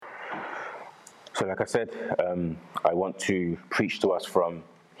So like I said, I want to preach to us from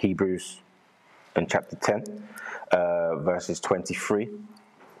Hebrews in chapter 10, verses 23.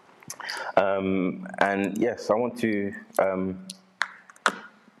 And yes, I want to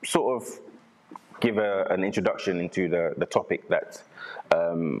sort of give an introduction into the topic that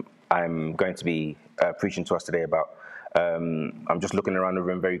I'm going to be preaching to us today about. I'm just looking around the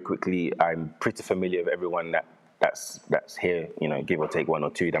room very quickly. I'm pretty familiar with everyone that's here, give or take one or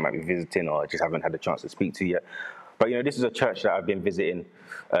two that might be visiting or just haven't had a chance to speak to yet. But, this is a church that I've been visiting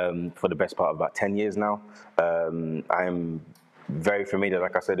for the best part of about 10 years now. I'm very familiar,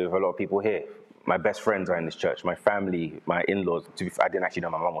 like I said, with a lot of people here. My best friends are in this church. My family, my in-laws. I didn't actually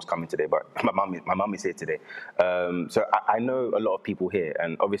know my mum was coming today, but my mum is here today. So I know a lot of people here,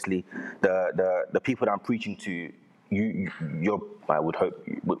 and obviously the people that I'm preaching to, you're, I would hope,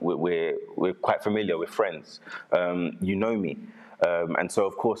 we're quite familiar with friends. You know me. And so,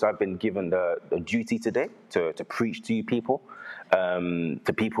 of course, I've been given the duty today to preach to you people,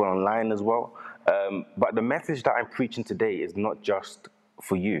 to people online as well. But the message that I'm preaching today is not just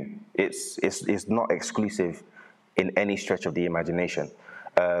for you. It's not exclusive in any stretch of the imagination.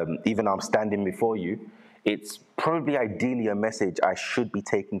 Even though I'm standing before you, it's probably ideally a message I should be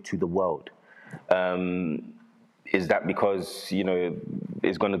taking to the world. Is that because,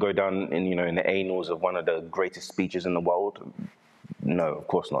 it's going to go down in the annals of one of the greatest speeches in the world? No, of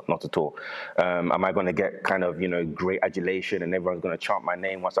course not at all. Am I going to get kind of, great adulation and everyone's going to chant my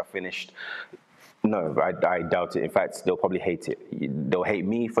name once I've finished? No, I doubt it. In fact, they'll probably hate it. They'll hate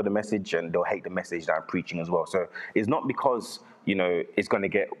me for the message and they'll hate the message that I'm preaching as well. So it's not because, it's going to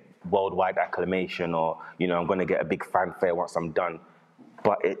get worldwide acclamation or, I'm going to get a big fanfare once I'm done.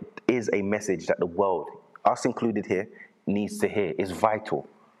 But it is a message that the world, us included here, needs to hear. It's vital.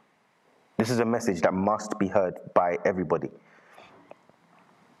 This is a message that must be heard by everybody.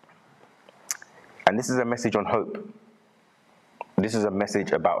 And this is a message on hope. This is a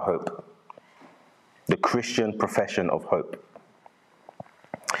message about hope. The Christian profession of hope.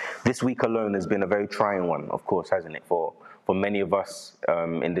 This week alone has been a very trying one, of course, hasn't it, for many of us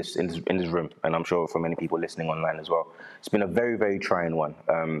in this room, and I'm sure for many people listening online as well. It's been a very, very trying one.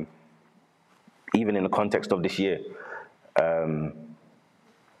 Even in the context of this year,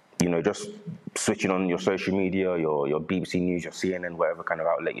 just switching on your social media, your BBC News, your CNN, whatever kind of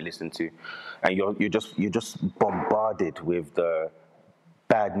outlet you listen to, and you're just bombarded with the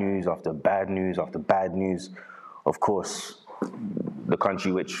bad news after bad news after bad news. Of course, the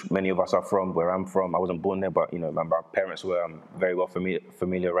country which many of us are from, where I'm from, I wasn't born there, but my parents were very well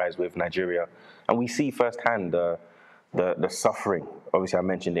familiarized with Nigeria, and we see firsthand the suffering. Obviously, I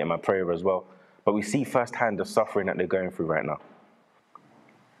mentioned it in my prayer as well, but we see firsthand the suffering that they're going through right now.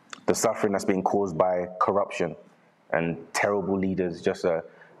 The suffering that's being caused by corruption and terrible leaders, just a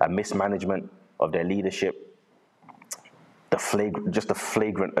mismanagement of their leadership, the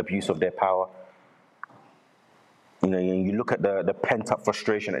flagrant abuse of their power. You look at the pent-up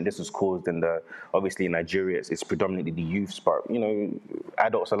frustration that this has caused, and obviously in Nigeria, it's predominantly the youths, but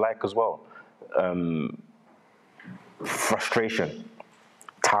adults alike as well. Frustration,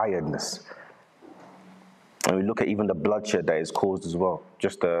 tiredness. And we look at even the bloodshed that is caused as well.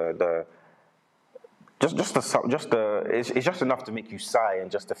 It's just enough to make you sigh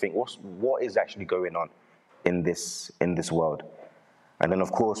and just to think, what is actually going on in this world? And then,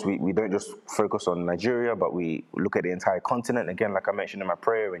 of course, we don't just focus on Nigeria, but we look at the entire continent. Again, like I mentioned in my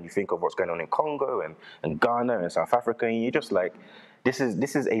prayer, and you think of what's going on in Congo and Ghana and South Africa, and you're just like, this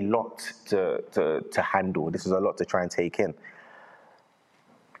is a lot to handle. This is a lot to try and take in.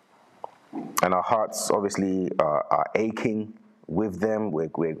 And our hearts obviously are aching with them. We're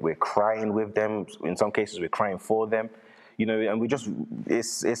crying with them. In some cases, we're crying for them. And we just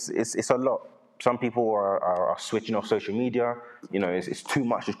it's a lot. Some people are switching off social media. It's too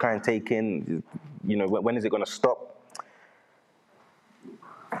much to try and take in. When is it going to stop?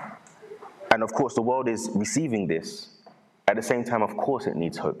 And of course, the world is receiving this. At the same time, of course, it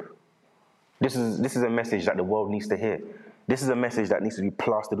needs hope. This is a message that the world needs to hear. This is a message that needs to be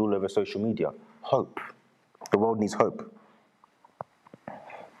plastered all over social media. Hope. The world needs hope.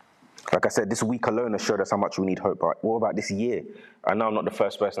 Like I said, this week alone has showed us how much we need hope. But what about this year? I know I'm not the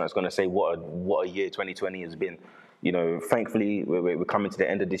first person that's going to say what a year 2020 has been. Thankfully, we're coming to the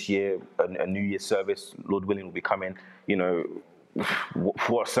end of this year. A New Year's service, Lord willing, will be coming.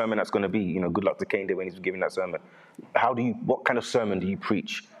 What sermon that's going to be. Good luck to Kane Day when he's giving that sermon. What kind of sermon do you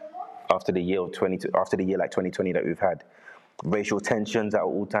preach after the year like 2020 that we've had? Racial tensions at an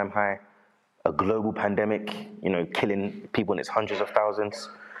all-time high, a global pandemic, killing people in its hundreds of thousands,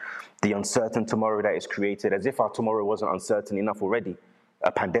 the uncertain tomorrow that is created, as if our tomorrow wasn't uncertain enough already.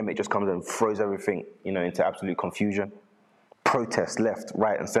 a pandemic just comes and throws everything, into absolute confusion. Protests left,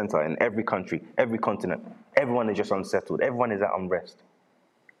 right, and center in every country, every continent. Everyone is just unsettled. Everyone is at unrest.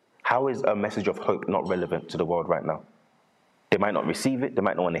 How is a message of hope not relevant to the world right now? They might not receive it. They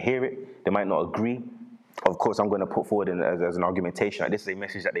might not want to hear it. They might not agree. Of course, I'm going to put forward as an argumentation that this is a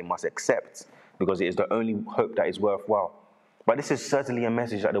message that they must accept because it is the only hope that is worthwhile. But this is certainly a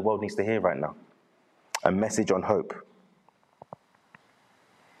message that the world needs to hear right now. A message on hope.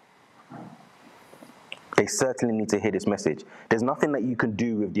 They certainly need to hear this message. There's nothing that you can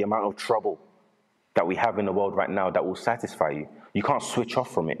do with the amount of trouble that we have in the world right now that will satisfy you. You can't switch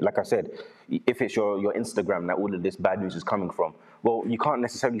off from it. Like I said, if it's your Instagram that all of this bad news is coming from, well, you can't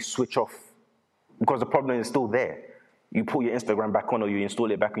necessarily switch off because the problem is still there. You put your Instagram back on or you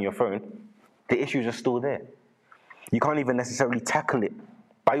install it back on your phone, the issues are still there. You can't even necessarily tackle it.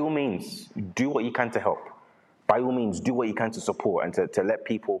 By all means, do what you can to help. By all means, do what you can to support and to let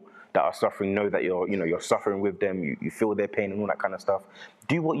people that are suffering know that you're suffering with them, you feel their pain and all that kind of stuff.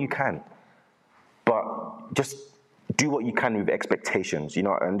 Do what you can. But just do what you can with expectations,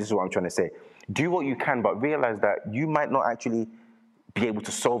 and this is what I'm trying to say. Do what you can, but realize that you might not actually be able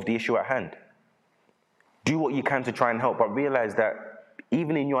to solve the issue at hand. Do what you can to try and help, but realize that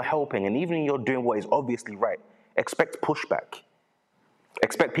even in your helping and even in your doing what is obviously right, expect pushback.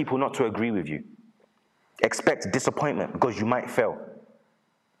 Expect people not to agree with you. Expect disappointment because you might fail.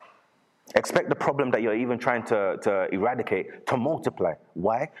 Expect the problem that you're even trying to eradicate to multiply.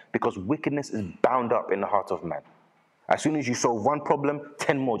 Why? Because wickedness is bound up in the heart of man. As soon as you solve one problem,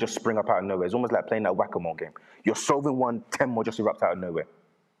 10 more just spring up out of nowhere. It's almost like playing that whack-a-mole game. You're solving one, 10 more just erupt out of nowhere.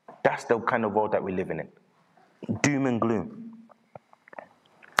 That's the kind of world that we're living in. Doom and gloom.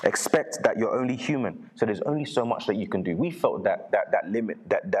 Expect that you're only human, so there's only so much that you can do. We felt that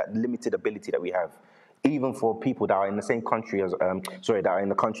limited ability that we have, even for people that are in the same country that are in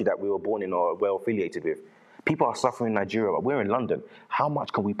the country that we were born in or well affiliated with. People are suffering in Nigeria, but we're in London. How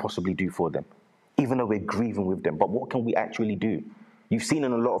much can we possibly do for them? Even though we're grieving with them, but what can we actually do? You've seen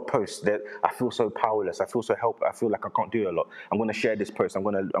in a lot of posts that I feel so powerless, I feel so helpless, I feel like I can't do a lot. I'm going to share this post, I'm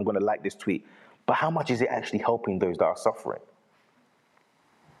going to like this tweet. But how much is it actually helping those that are suffering?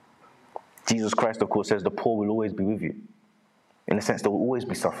 Jesus Christ, of course, says the poor will always be with you. In a sense, there will always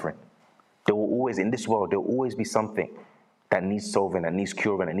be suffering. There will always, in this world, there will always be something that needs solving, that needs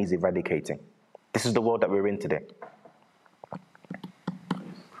curing, that needs eradicating. This is the world that we're in today.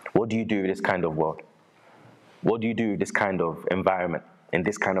 What do you do with this kind of world? What do you do with this kind of environment, in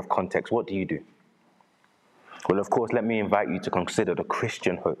this kind of context? What do you do? Well, of course, let me invite you to consider the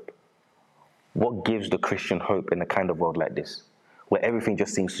Christian hope. What gives the Christian hope in a kind of world like this, where everything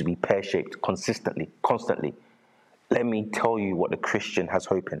just seems to be pear-shaped consistently, constantly? Let me tell you what the Christian has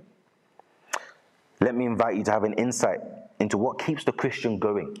hope in. Let me invite you to have an insight into what keeps the Christian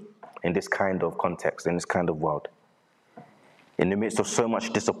going in this kind of context, in this kind of world. In the midst of so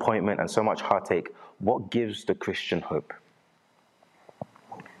much disappointment and so much heartache, what gives the Christian hope?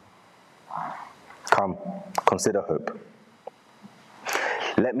 Come, consider hope.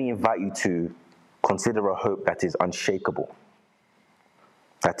 Let me invite you to consider a hope that is unshakable,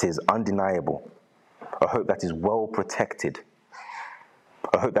 that is undeniable, a hope that is well protected,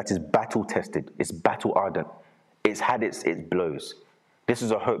 a hope that is battle tested, it's battle ardent, it's had its blows. This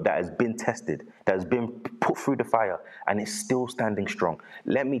is a hope that has been tested, that has been put through the fire, and is still standing strong.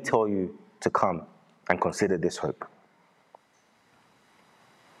 Let me tell you to come and consider this hope.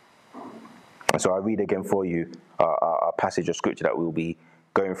 And so I read again for you a passage of scripture that we'll be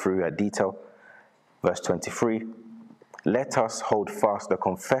going through at detail. Verse 23, let us hold fast the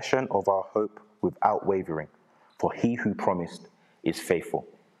confession of our hope without wavering, for he who promised is faithful.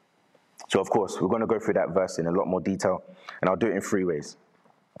 So, of course, we're going to go through that verse in a lot more detail, and I'll do it in 3 ways.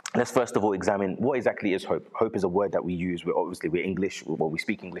 Let's first of all examine what exactly is hope. Hope is a word that we use. We're English, well, we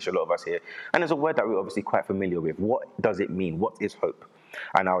speak English, a lot of us here, and it's a word that we're obviously quite familiar with. What does it mean? What is hope?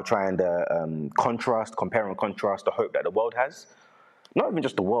 And I'll try and compare and contrast the hope that the world has, not even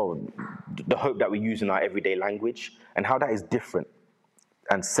just the world, the hope that we use in our everyday language, and how that is different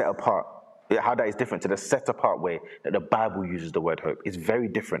and set apart. How that is different to the set-apart way that the Bible uses the word hope. It's very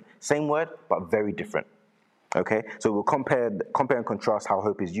different. Same word, but very different. Okay? So we'll compare and contrast how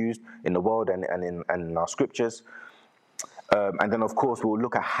hope is used in the world and in our scriptures. And then, of course, we'll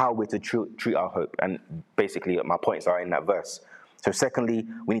look at how we're to treat our hope. And basically, my points are in that verse. So secondly,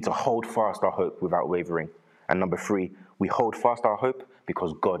 we need to hold fast our hope without wavering. And number 3, we hold fast our hope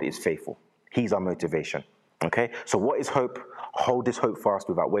because God is faithful. He's our motivation. Okay? So what is hope? Hold this hope fast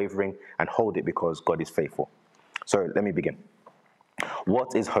without wavering, and hold it because God is faithful. So let me begin.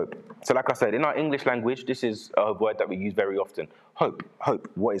 What is hope? So like I said, in our English language, this is a word that we use very often. Hope. Hope.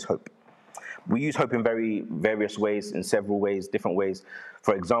 What is hope? We use hope in various ways, in several ways, different ways.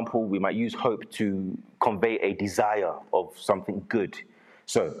 For example, we might use hope to convey a desire of something good.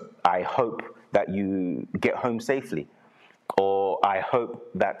 So, I hope that you get home safely. Or I hope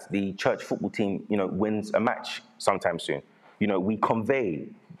that the church football team, wins a match sometime soon. We convey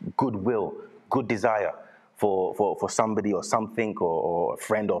goodwill, good desire for somebody or something or a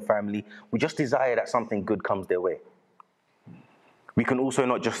friend or family. We just desire that something good comes their way. We can also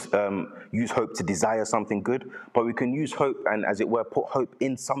not just use hope to desire something good, but we can use hope and, as it were, put hope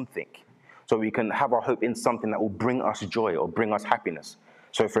in something. So we can have our hope in something that will bring us joy or bring us happiness.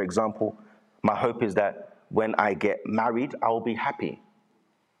 So, for example, my hope is that when I get married, I will be happy.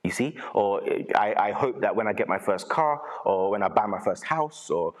 You see? Or I hope that when I get my first car, or when I buy my first house,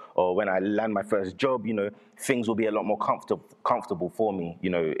 or when I land my first job, things will be a lot more comfortable for me,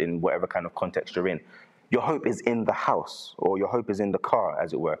 in whatever kind of context you're in. Your hope is in the house, or your hope is in the car,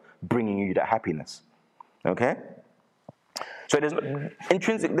 as it were, bringing you that happiness. Okay? So there's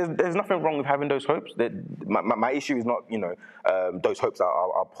nothing wrong with having those hopes. My issue is not, those hopes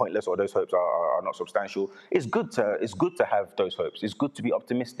are pointless or those hopes are not substantial. It's good to have those hopes. It's good to be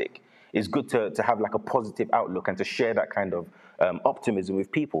optimistic. It's good to have like a positive outlook and to share that kind of optimism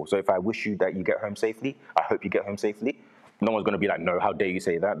with people. So if I wish you that you get home safely, I hope you get home safely. No one's going to be like, no, how dare you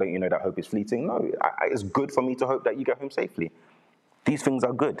say that? Don't you know that hope is fleeting? No, it's good for me to hope that you get home safely. These things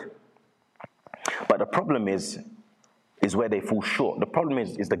are good. But the problem is where they fall short. The problem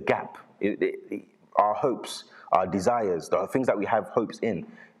is the gap. Our hopes, our desires, the things that we have hopes in,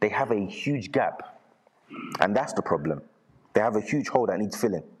 they have a huge gap. And that's the problem. They have a huge hole that needs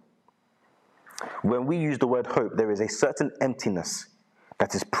filling. When we use the word hope, there is a certain emptiness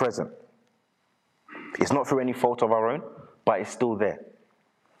that is present. It's not through any fault of our own, but it's still there.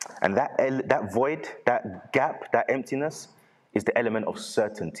 And that void, that gap, that emptiness is the element of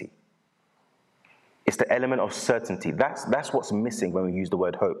certainty. It's the element of certainty. That's what's missing when we use the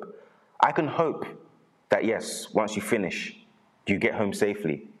word hope. I can hope that, yes, once you finish, you get home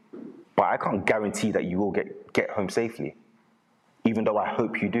safely. But I can't guarantee that you will get home safely, even though I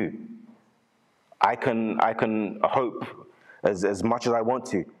hope you do. I can hope as much as I want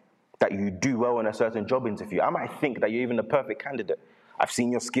to that you do well in a certain job interview. I might think that you're even the perfect candidate. I've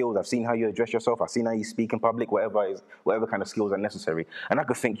seen your skills, I've seen how you address yourself, I've seen how you speak in public, whatever kind of skills are necessary. And I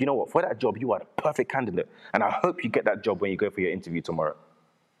could think, you know what, for that job, you are the perfect candidate. And I hope you get that job when you go for your interview tomorrow.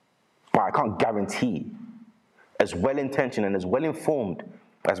 But I can't guarantee, as well-intentioned and as well-informed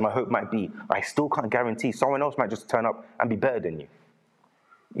as my hope might be, I still can't guarantee someone else might just turn up and be better than you.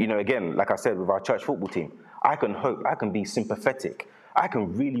 Again, like I said, with our church football team, I can hope, I can be sympathetic. I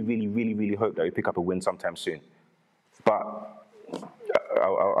can really, really, really, really hope that we pick up a win sometime soon. But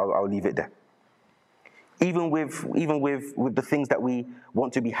I'll leave it there. Even with the things that we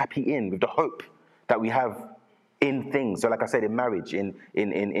want to be happy in, with the hope that we have in things. So like I said, in marriage, in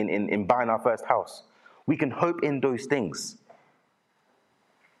buying our first house, we can hope in those things.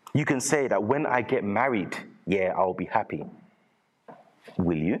 You can say that when I get married, yeah, I'll be happy.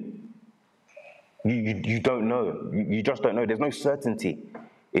 Will you? You don't know. You just don't know. There's no certainty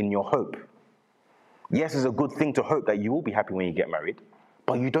in your hope. Yes, it's a good thing to hope that you will be happy when you get married,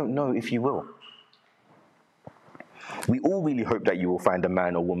 but you don't know if you will. We all really hope that you will find a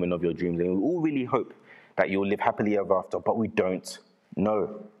man or woman of your dreams, and we all really hope that you'll live happily ever after, but we don't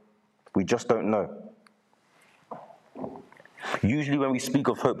know. We just don't know. Usually when we speak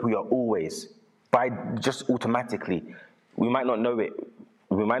of hope, we are always, by just automatically, we might not know it,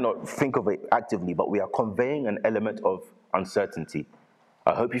 we might not think of it actively, but we are conveying an element of uncertainty.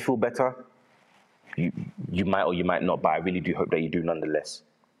 I hope you feel better. You might or you might not, but I really do hope that you do nonetheless.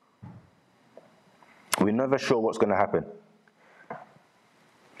 We're never sure what's going to happen.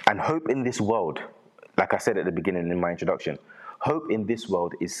 And hope in this world, like I said at the beginning in my introduction, hope in this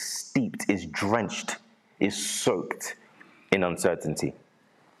world is steeped, is drenched, is soaked in uncertainty.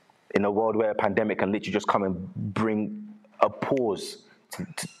 In a world where a pandemic can literally just come and bring a pause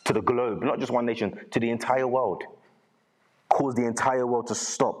to the globe, not just one nation, to the entire world, cause the entire world to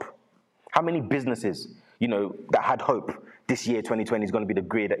stop. How many businesses, that had hope this year, 2020, is going to be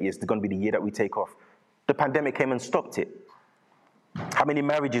it's going to be the year that we take off? The pandemic came and stopped it. How many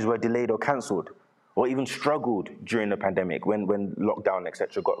marriages were delayed or cancelled, or even struggled during the pandemic when lockdown,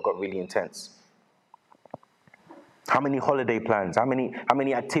 etc., got really intense? How many holiday plans, how many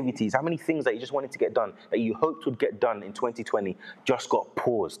activities, how many things that you just wanted to get done, that you hoped would get done in 2020, just got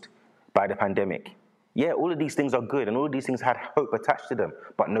paused by the pandemic? Yeah, all of these things are good, and all of these things had hope attached to them,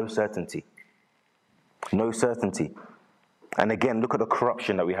 but no certainty. No certainty. And again, look at the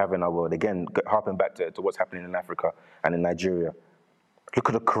corruption that we have in our world. Again, harping back to what's happening in Africa and in Nigeria. Look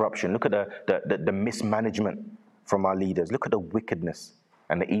at the corruption. Look at the mismanagement from our leaders. Look at the wickedness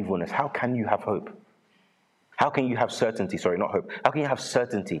and the evilness. How can you have hope? How can you have certainty? Sorry, not hope. How can you have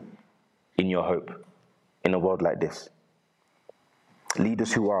certainty in your hope in a world like this?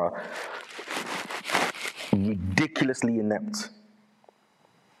 Leaders who are ridiculously inept,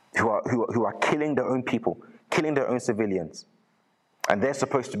 who are killing their own people, killing their own civilians, and they're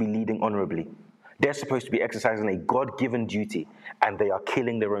supposed to be leading honorably. They're supposed to be exercising a God-given duty, and they are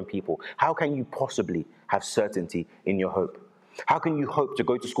killing their own people. How can you possibly have certainty in your hope? How can you hope to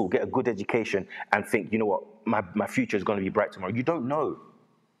go to school, get a good education, and think, you know what, my future is going to be bright tomorrow? You don't know.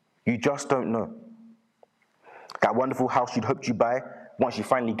 You just don't know. That wonderful house you'd hoped you'd buy, once you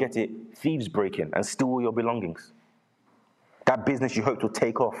finally get it, thieves break in and steal all your belongings. That business you hoped would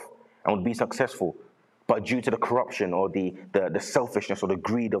take off and would be successful, but due to the corruption or the selfishness or the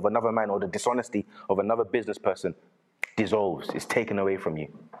greed of another man or the dishonesty of another business person, dissolves, is taken away from you.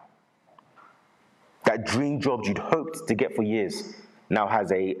 That dream job you'd hoped to get for years now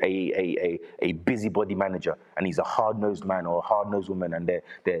has a busybody manager, and he's a hard-nosed man or a hard-nosed woman, and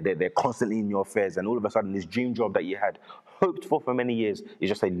they're constantly in your affairs, and all of a sudden this dream job that you had hoped for many years is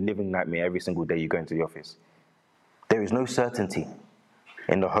just a living nightmare every single day you go into the office. There is no certainty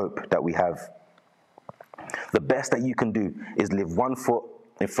in the hope that we have. The best that you can do is live one foot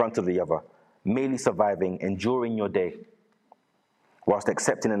in front of the other, merely surviving, enduring your day, whilst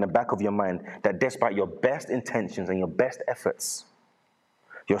accepting in the back of your mind that despite your best intentions and your best efforts,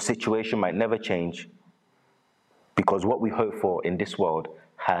 your situation might never change, because what we hope for in this world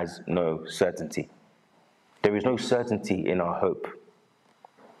has no certainty. There is no certainty in our hope.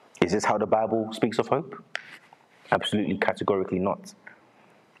 Is this how the Bible speaks of hope? Absolutely, categorically not.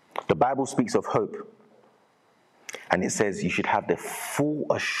 The Bible speaks of hope, and it says you should have the full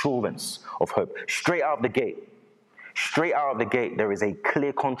assurance of hope. Straight out of the gate, there is a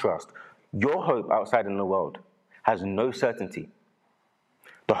clear contrast. Your hope outside in the world has no certainty.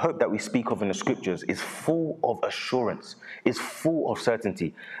 The hope that we speak of in the scriptures is full of assurance, is full of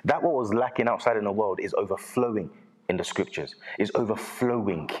certainty. That what was lacking outside in the world is overflowing in the scriptures, is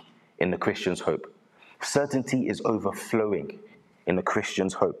overflowing in the Christian's hope. Certainty is overflowing in the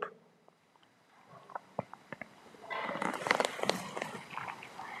Christian's hope.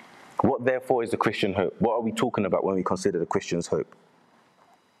 What therefore is the Christian hope? What are we talking about when we consider the Christian's hope?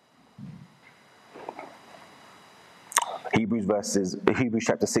 Hebrews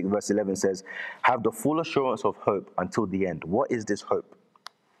chapter 6 verse 11 says, have the full assurance of hope until the end. What is this hope?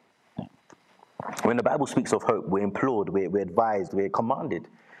 When the Bible speaks of hope, we're implored, we're advised, we're commanded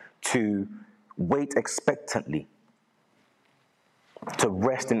to wait expectantly, to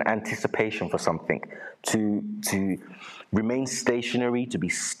rest in anticipation for something, to remain stationary, to be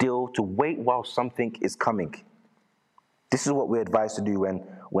still, to wait while something is coming. This is what we're advised to do when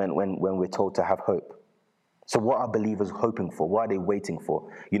we're told to have hope. So what are believers hoping for? What are they waiting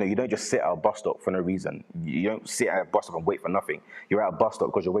for? You know, you don't just sit at a bus stop for no reason. You don't sit at a bus stop and wait for nothing. You're at a bus stop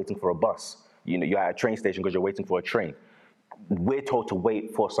because you're waiting for a bus. You know, you're at a train station because you're waiting for a train. We're told to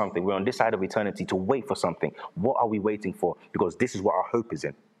wait for something. We're on this side of eternity to wait for something. What are we waiting for? Because this is what our hope is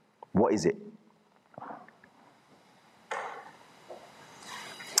in. What is it?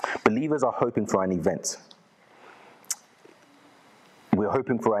 Believers are hoping for an event. We're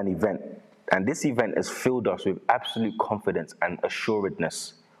hoping for an event. And this event has filled us with absolute confidence and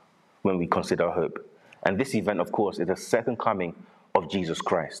assuredness when we consider hope. And this event, of course, is the second coming of Jesus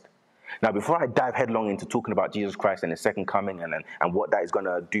Christ. Now, before I dive headlong into talking about Jesus Christ and his second coming and what that is going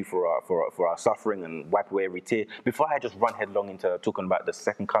to do for our suffering and wipe away every tear, before I just run headlong into talking about the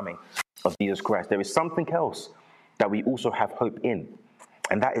second coming of Jesus Christ, there is something else that we also have hope in,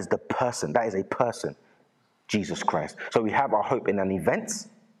 and that is the person. That is a person, Jesus Christ. So we have our hope in an event,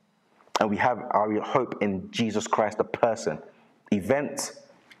 and we have our hope in Jesus Christ, the person. Event,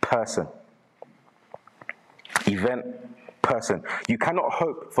 person. Event, person. You cannot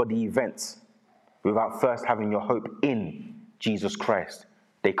hope for the events without first having your hope in Jesus Christ.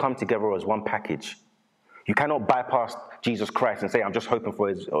 They come together as one package. You cannot bypass Jesus Christ and say, I'm just hoping for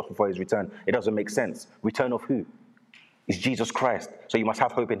his return. It doesn't make sense. Return of who? It's Jesus Christ. So you must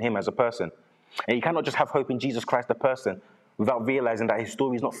have hope in him as a person. And you cannot just have hope in Jesus Christ, the person, without realizing that his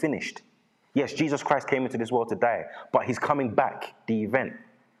story is not finished. Yes, Jesus Christ came into this world to die, but he's coming back, the event.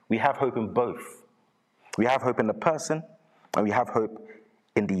 We have hope in both. We have hope in the person, and we have hope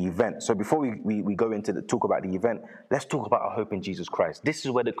in the event. So before we go into the talk about the event, let's talk about our hope in Jesus Christ. This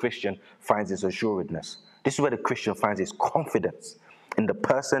is where the Christian finds his assuredness. This is where the Christian finds his confidence in the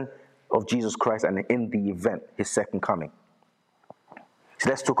person of Jesus Christ and in the event, his second coming. So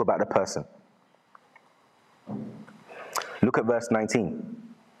let's talk about the person. Look at verse 19.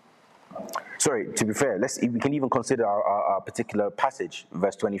 Sorry, to be fair, we can even consider our particular passage,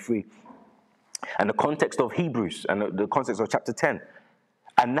 verse 23, and the context of Hebrews and the context of chapter 10.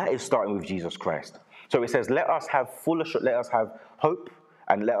 And that is starting with Jesus Christ. So it says, let us have let us have hope,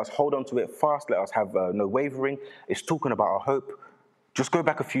 and let us hold on to it fast. Let us have no wavering. It's talking about our hope. Just go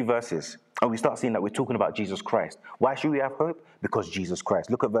back a few verses, and we start seeing that we're talking about Jesus Christ. Why should we have hope? Because Jesus Christ.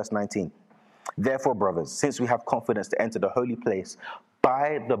 Look at verse 19. Therefore, brothers, since we have confidence to enter the holy place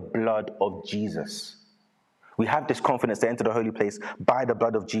by the blood of Jesus. We have this confidence to enter the holy place by the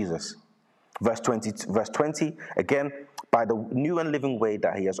blood of Jesus. Verse 20, again, by the new and living way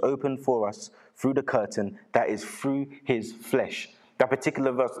that he has opened for us through the curtain, that is through his flesh. That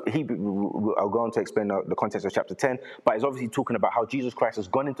particular verse, I'll go on to explain the context of chapter 10, but it's obviously talking about how Jesus Christ has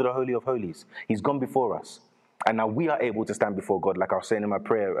gone into the Holy of Holies. He's gone before us. And now we are able to stand before God, like I was saying in my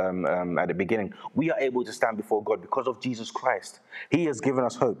prayer at the beginning. We are able to stand before God because of Jesus Christ. He has given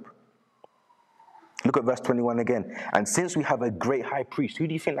us hope. Look at verse 21 again. And since we have a great high priest, who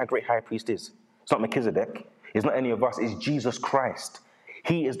do you think that great high priest is? It's not Melchizedek. It's not any of us. It's Jesus Christ.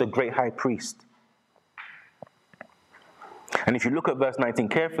 He is the great high priest. And if you look at verse 19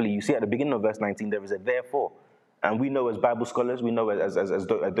 carefully, you see at the beginning of verse 19, there is a therefore. And we know as Bible scholars, we know as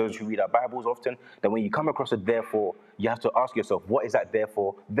those who read our Bibles often, that when you come across a therefore, you have to ask yourself, what is that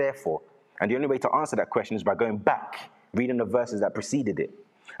therefore? Therefore. And the only way to answer that question is by going back, reading the verses that preceded it.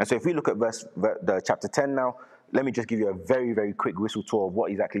 And so if we look at the chapter 10 now, let me just give you a very, very quick whistle tour of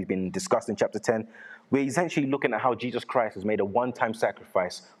what exactly has been discussed in chapter 10. We're essentially looking at how Jesus Christ has made a one-time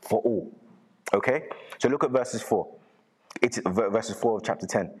sacrifice for all. Okay? So look at verses 4. It's verses 4 of chapter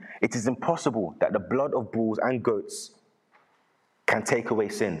 10. It is impossible that the blood of bulls and goats can take away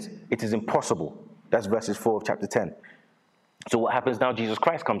sins. It is impossible. That's verses 4 of chapter 10. So what happens now? Jesus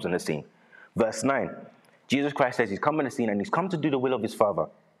Christ comes on the scene. Verse 9. Jesus Christ says he's come on the scene and he's come to do the will of his Father.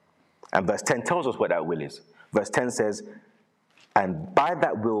 And verse 10 tells us what that will is. Verse 10 says, and by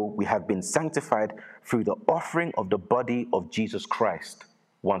that will we have been sanctified through the offering of the body of Jesus Christ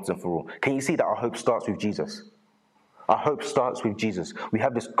once and for all. Can you see that our hope starts with Jesus? Our hope starts with Jesus. We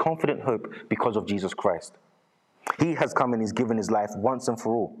have this confident hope because of Jesus Christ. He has come and he's given his life once and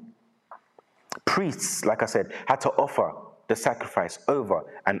for all. Priests, like I said, had to offer the sacrifice over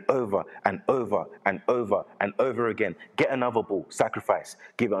and over and over and over and over again. Get another bull, sacrifice,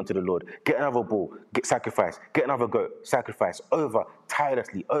 give it unto the Lord. Get another bull, get sacrifice. Get another goat, sacrifice, over,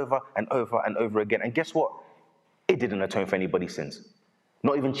 tirelessly, over and over and over again. And guess what? It didn't atone for anybody's sins.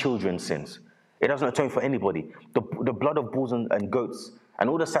 Not even children's sins. It doesn't atone for anybody. The blood of bulls and goats and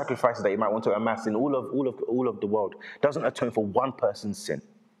all the sacrifices that you might want to amass in all of the world doesn't atone for one person's sin.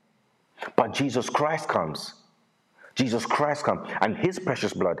 But Jesus Christ comes. Jesus Christ comes, and his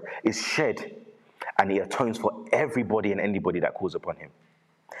precious blood is shed, and he atones for everybody and anybody that calls upon him.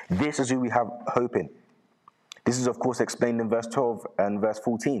 This is who we have hope in. This is, of course, explained in verse 12 and verse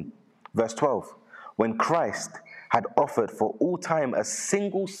 14. Verse 12, when Christ had offered for all time a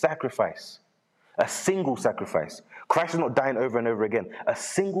single sacrifice. A single sacrifice. Christ is not dying over and over again. A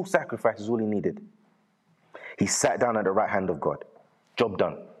single sacrifice is all he needed. He sat down at the right hand of God. Job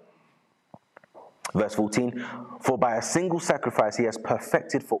done. Verse 14, for by a single sacrifice he has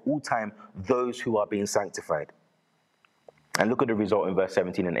perfected for all time those who are being sanctified. And look at the result in verse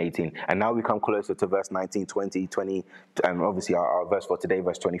 17 and 18. And now we come closer to verse 19, 20, and obviously our verse for today,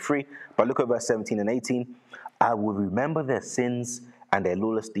 verse 23. But look at verse 17 and 18. I will remember their sins and their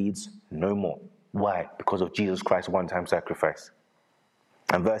lawless deeds no more. Why? Because of Jesus Christ's one-time sacrifice.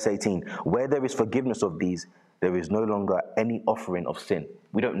 And verse 18, where there is forgiveness of these, there is no longer any offering of sin.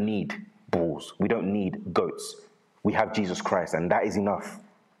 We don't need bulls. We don't need goats. We have Jesus Christ, and that is enough.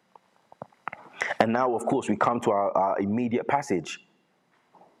 And now, of course, we come to our immediate passage.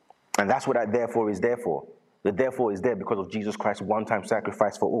 And that's what that therefore is there for. The therefore is there because of Jesus Christ's one-time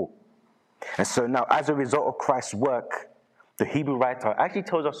sacrifice for all. And so now, as a result of Christ's work, the Hebrew writer actually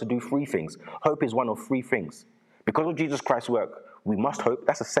tells us to do three things. Hope is one of three things. Because of Jesus Christ's work, we must hope.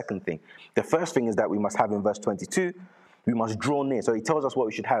 That's the second thing. The first thing is that we must have in verse 22, we must draw near. So he tells us what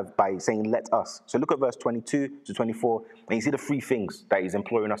we should have by saying, let us. So look at verse 22 to 24, and you see the three things that he's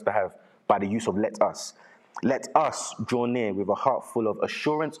imploring us to have by the use of let us. Let us draw near with a heart full of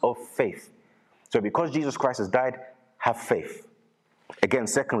assurance of faith. So because Jesus Christ has died, have faith. Again,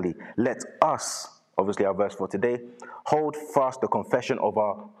 secondly, let us, obviously our verse for today, hold fast the confession of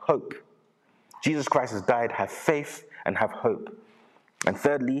our hope. Jesus Christ has died, have faith and have hope. And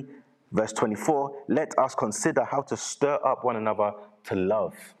thirdly, verse 24, let us consider how to stir up one another to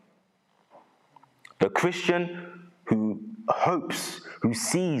love. The Christian who hopes, who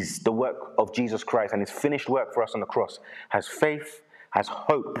sees the work of Jesus Christ and his finished work for us on the cross, has faith, has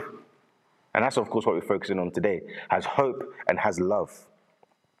hope, and that's of course what we're focusing on today, has hope and has love.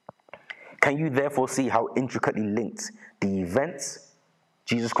 Can you therefore see how intricately linked the events,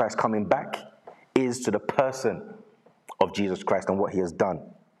 Jesus Christ coming back, is to the person of Jesus Christ and what he has done?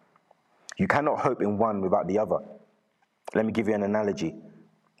 You cannot hope in one without the other. Let me give you an analogy.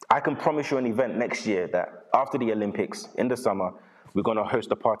 I can promise you an event next year that after the Olympics, in the summer, we're going to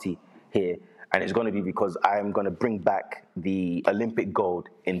host a party here, and it's going to be because I'm going to bring back the Olympic gold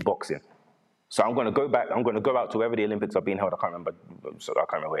in boxing. So I'm going to go back, I'm going to go out to wherever the Olympics are being held, I can't remember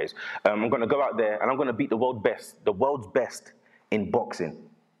where it is. I'm going to go out there and I'm going to beat the world's best in boxing.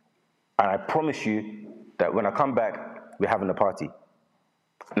 And I promise you that when I come back, we're having a party.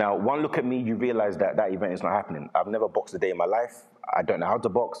 Now, one look at me, you realize that that event is not happening. I've never boxed a day in my life. I don't know how to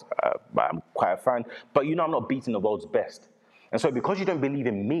box, but I'm quite a fan. But you know I'm not beating the world's best. And so because you don't believe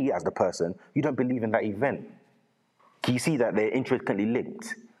in me as the person, you don't believe in that event. Can you see that they're intricately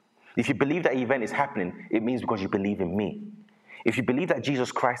linked? If you believe that event is happening, it means because you believe in me. If you believe that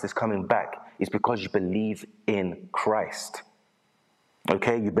Jesus Christ is coming back, it's because you believe in Christ.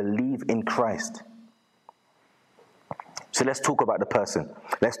 Okay? You believe in Christ. So let's talk about the person.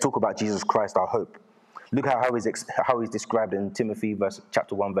 Let's talk about Jesus Christ, our hope. Look at how he's described in Timothy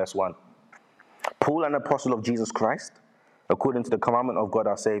chapter 1, verse 1. Paul, an apostle of Jesus Christ, according to the commandment of God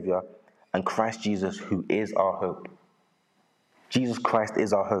our Savior, and Christ Jesus, who is our hope. Jesus Christ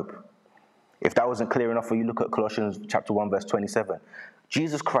is our hope. If that wasn't clear enough for you, look at Colossians chapter 1, verse 27.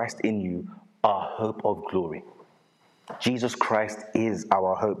 Jesus Christ in you, our hope of glory. Jesus Christ is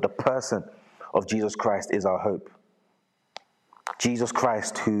our hope. The person of Jesus Christ is our hope. Jesus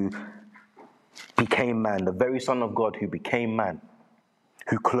Christ, who became man, the very Son of God who became man,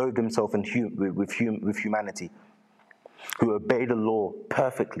 who clothed himself with humanity, who obeyed the law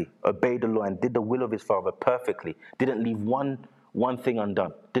perfectly, obeyed the law and did the will of his Father perfectly, didn't leave one thing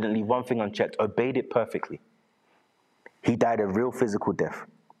undone, didn't leave one thing unchecked, obeyed it perfectly. He died a real physical death,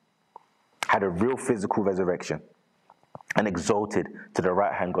 had a real physical resurrection, and exalted to the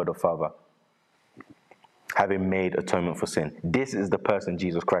right hand God of Father, having made atonement for sin. This is the person,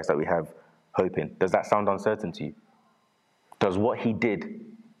 Jesus Christ, that we have hope in. Does that sound uncertain to you? Does what he did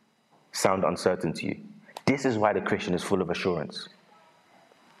sound uncertain to you? This is why the Christian is full of assurance.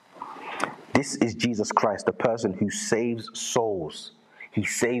 This is Jesus Christ, the person who saves souls. He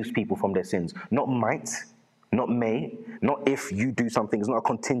saves people from their sins. Not might, not may, not if you do something. It's not a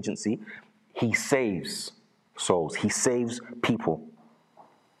contingency. He saves souls. He saves people.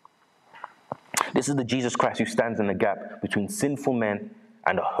 This is the Jesus Christ who stands in the gap between sinful men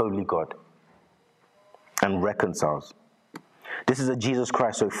and a holy God and reconciles. This is a Jesus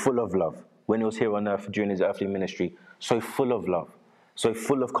Christ so full of love when he was here on earth during his earthly ministry, so full of love, so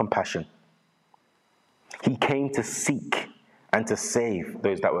full of compassion. He came to seek and to save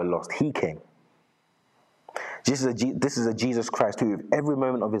those that were lost. He came. This is a Jesus Christ who, every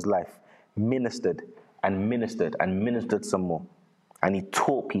moment of his life, ministered and ministered and ministered some more. And he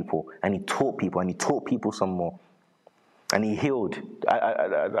taught people, and he taught people, and he taught people some more. And he healed.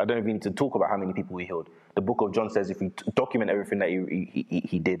 I don't even need to talk about how many people he healed. The book of John says if we document everything that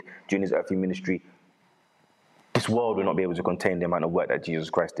he did during his earthly ministry, this world will not be able to contain the amount of work that Jesus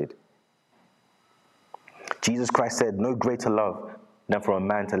Christ did. Jesus Christ said, no greater love than for a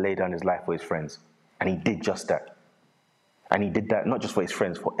man to lay down his life for his friends. And he did just that. And he did that not just for his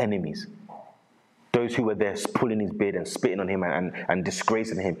friends, for enemies. Those who were there pulling his beard and spitting on him and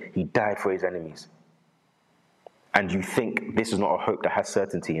disgracing him, he died for his enemies. And you think this is not a hope that has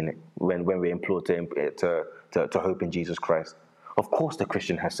certainty in it when we're implored to hope in Jesus Christ. Of course the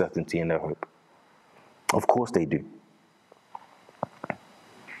Christian has certainty in their hope. Of course they do.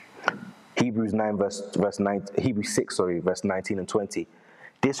 Hebrews 6, verse 19 and 20.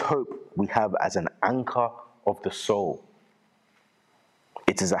 This hope we have as an anchor of the soul.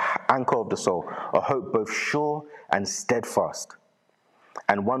 It is an anchor of the soul, a hope both sure and steadfast,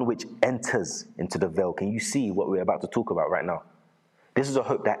 and one which enters into the veil. Can you see what we're about to talk about right now? This is a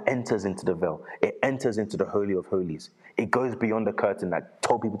hope that enters into the veil. It enters into the Holy of Holies. It goes beyond the curtain that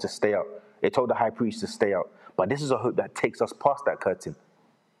told people to stay out. It told the high priest to stay out. But this is a hope that takes us past that curtain,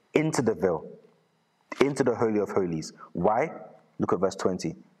 into the veil, into the Holy of Holies. Why? Look at verse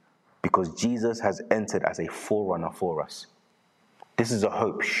 20. Because Jesus has entered as a forerunner for us. This is a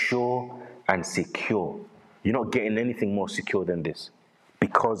hope sure and secure. You're not getting anything more secure than this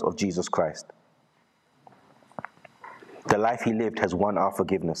because of Jesus Christ. The life he lived has won our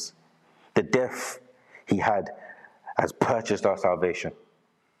forgiveness. The death he had has purchased our salvation.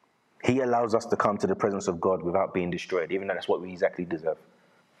 He allows us to come to the presence of God without being destroyed, even though that's what we exactly deserve.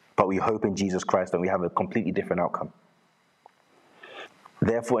 But we hope in Jesus Christ and we have a completely different outcome.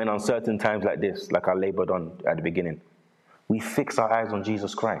 Therefore, in uncertain times like this, like I labored on at the beginning, we fix our eyes on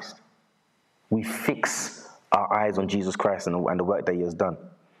Jesus Christ. We fix our eyes on Jesus Christ and the work that he has done.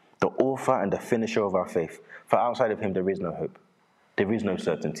 The author and the finisher of our faith. For outside of him, there is no hope. There is no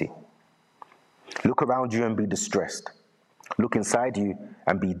certainty. Look around you and be distressed. Look inside you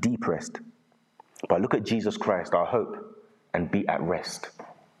and be depressed. But look at Jesus Christ, our hope, and be at rest.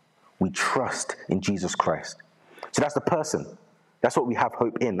 We trust in Jesus Christ. So that's the person. That's what we have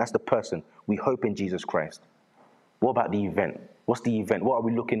hope in. That's the person. We hope in Jesus Christ. What about the event? What's the event? What are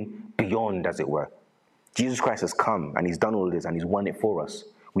we looking beyond, as it were? Jesus Christ has come and he's done all this and he's won it for us.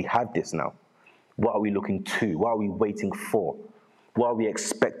 We have this now. What are we looking to? What are we waiting for? What are we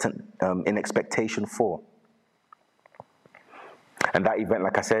in expectation for? And that event,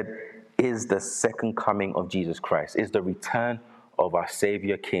 like I said, is the second coming of Jesus Christ, is the return of our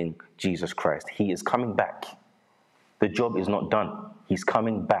Savior King, Jesus Christ. He is coming back. The job is not done. He's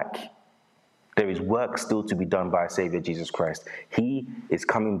coming back. There is work still to be done by our Savior, Jesus Christ. He is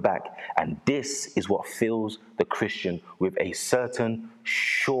coming back. And this is what fills the Christian with a certain,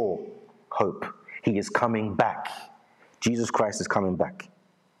 sure hope. He is coming back. Jesus Christ is coming back.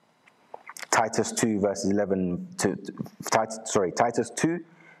 Titus 2, verse 11 to Titus 2,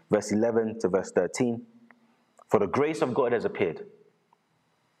 verse 11 to verse 13. For the grace of God has appeared.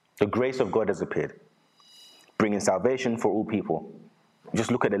 The grace of God has appeared, bringing salvation for all people. Just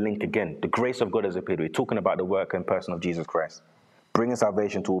look at the link again. The grace of God has appeared. We're talking about the work and person of Jesus Christ, bringing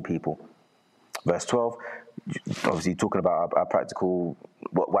salvation to all people. Verse 12, obviously talking about our practical,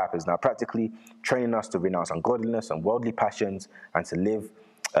 what happens now. Practically training us to renounce ungodliness and worldly passions and to live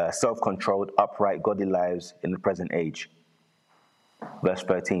self-controlled, upright, godly lives in the present age. Verse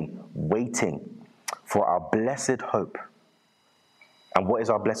 13, waiting for our blessed hope. And what is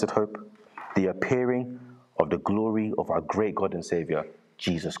our blessed hope? The appearing of the glory of our great God and Savior,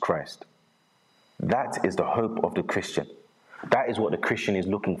 Jesus Christ. That is the hope of the Christian. That is what the Christian is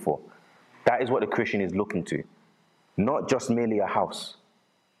looking for. That is what the Christian is looking to. Not just merely a house,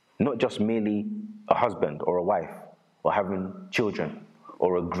 not just merely a husband or a wife, or having children,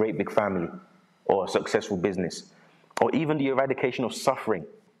 or a great big family, or a successful business, or even the eradication of suffering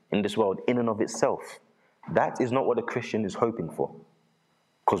in this world in and of itself. That is not what the Christian is hoping for.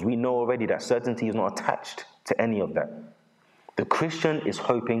 Because we know already that certainty is not attached to any of that. The Christian is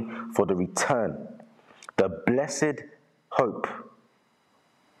hoping for the return, the blessed hope,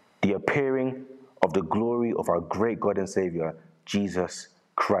 the appearing of the glory of our great God and Savior, Jesus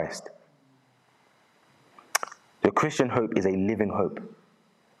Christ. The Christian hope is a living hope.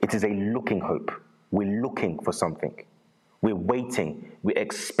 It is a looking hope. We're looking for something. We're waiting. We're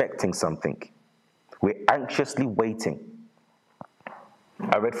expecting something. We're anxiously waiting.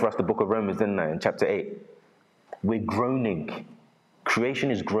 I read for us the book of Romans, didn't I, in chapter 8. We're groaning.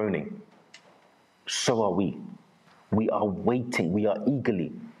 Creation is groaning. So are we. We are waiting. We are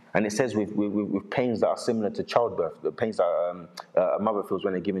eagerly. And it says with pains that are similar to childbirth, the pains that a mother feels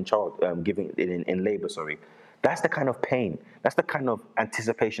when they're giving in labor, sorry. That's the kind of pain. That's the kind of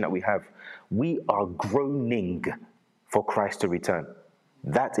anticipation that we have. We are groaning for Christ to return.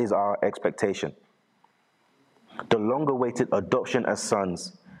 That is our expectation. The long-awaited adoption as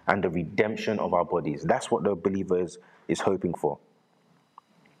sons and the redemption of our bodies. That's what the believer is hoping for.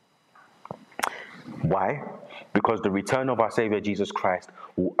 Why? Because the return of our Savior Jesus Christ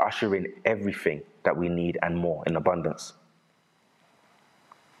will usher in everything that we need and more in abundance.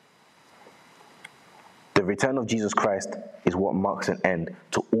 The return of Jesus Christ is what marks an end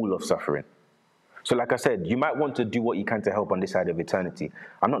to all of suffering. So like I said, you might want to do what you can to help on this side of eternity.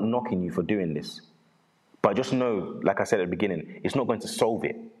 I'm not knocking you for doing this. But just know, like I said at the beginning, it's not going to solve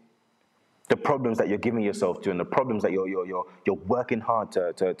it. The problems that you're giving yourself to and the problems that you're working hard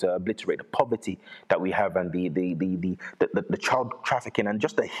to obliterate, the poverty that we have and the child trafficking and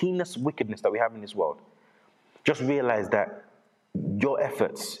just the heinous wickedness that we have in this world. Just realize that your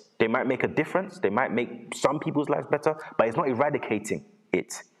efforts, they might make a difference, they might make some people's lives better, but it's not eradicating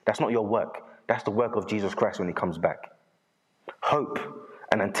it. That's not your work. That's the work of Jesus Christ when he comes back. Hope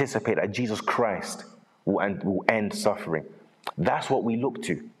and anticipate that Jesus Christ will end suffering. That's what we look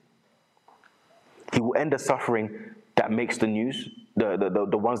to. He will end the suffering that makes the news,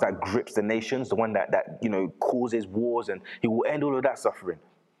 the ones that grips the nations, the one that causes wars, and he will end all of that suffering.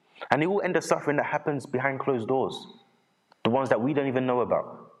 And he will end the suffering that happens behind closed doors, the ones that we don't even know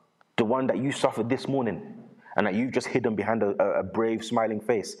about, the one that you suffered this morning and that you've just hidden behind a brave, smiling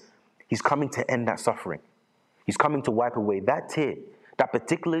face. He's coming to end that suffering. He's coming to wipe away that tear That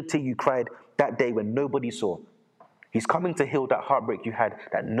particular tear you cried that day when nobody saw. He's coming to heal that heartbreak you had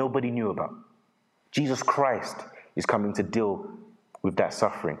that nobody knew about. Jesus Christ is coming to deal with that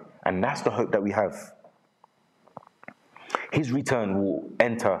suffering. And that's the hope that we have. His return will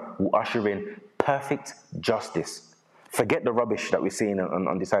usher in perfect justice. Forget the rubbish that we're seeing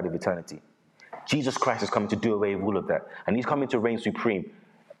on this side of eternity. Jesus Christ is coming to do away with all of that. And he's coming to reign supreme.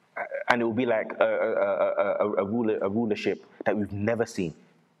 And it will be like a rulership that we've never seen,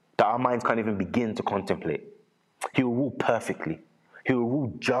 that our minds can't even begin to contemplate. He will rule perfectly. He will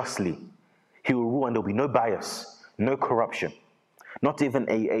rule justly. He will rule and there will be no bias, no corruption, not even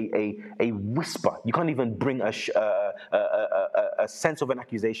a whisper. You can't even bring a sense of an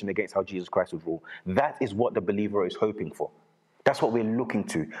accusation against how Jesus Christ would rule. That is what the believer is hoping for. That's what we're looking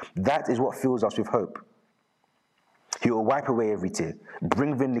to. That is what fills us with hope. He will wipe away every tear,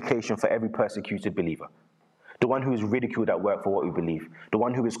 bring vindication for every persecuted believer. The one who is ridiculed at work for what we believe. The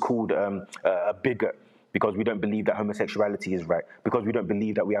one who is called a bigot because we don't believe that homosexuality is right, because we don't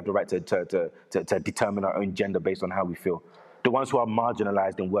believe that we have the right to determine our own gender based on how we feel. The ones who are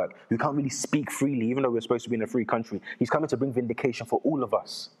marginalized in work, who can't really speak freely, even though we're supposed to be in a free country. He's coming to bring vindication for all of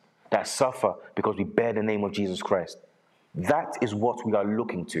us that suffer because we bear the name of Jesus Christ. That is what we are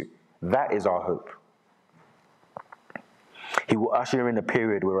looking to. That is our hope. He will usher in a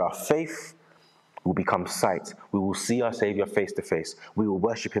period where our faith will become sight. We will see our Savior face to face. We will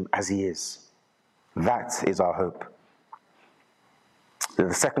worship him as he is. That is our hope.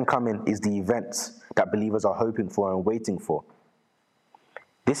 The second coming is the event that believers are hoping for and waiting for.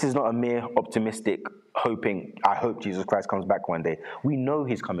 This is not a mere optimistic hoping, I hope Jesus Christ comes back one day. We know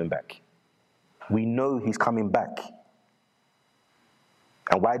he's coming back. We know he's coming back.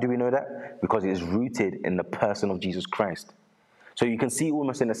 And why do we know that? Because it is rooted in the person of Jesus Christ. So you can see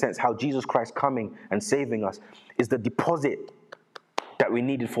almost in a sense how Jesus Christ coming and saving us is the deposit that we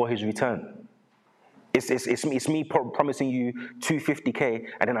needed for his return. It's me promising you 250K,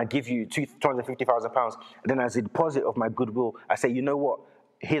 and then I give you 250,000 pounds, and then as a deposit of my goodwill, I say, you know what?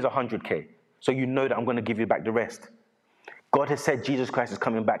 Here's 100K. So you know that I'm going to give you back the rest. God has said Jesus Christ is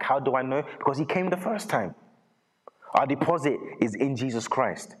coming back. How do I know? Because he came the first time. Our deposit is in Jesus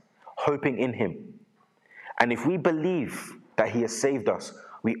Christ, hoping in him. And if we believe that he has saved us,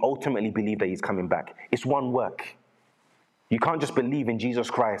 we ultimately believe that he's coming back. It's one work. You can't just believe in Jesus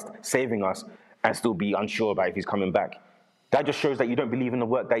Christ saving us and still be unsure about if he's coming back. That just shows that you don't believe in the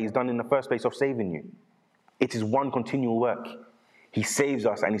work that he's done in the first place of saving you. It is one continual work. He saves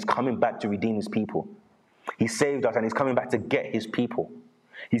us and he's coming back to redeem his people. He saved us and he's coming back to get his people.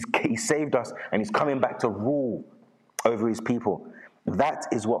 He saved us and he's coming back to rule over his people. That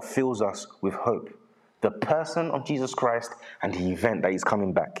is what fills us with hope. The person of Jesus Christ and the event that he's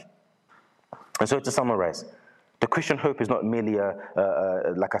coming back. And so to summarize, the Christian hope is not merely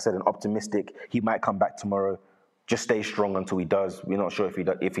like I said, an optimistic, he might come back tomorrow, just stay strong until he does. We're not sure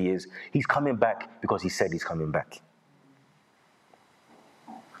if he is. He's coming back because he said he's coming back.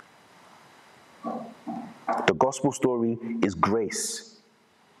 The gospel story is grace.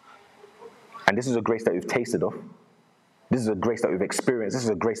 And this is a grace that we've tasted of. This is a grace that we've experienced. This is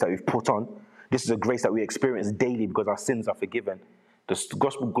a grace that we've put on. This is a grace that we experience daily because our sins are forgiven. The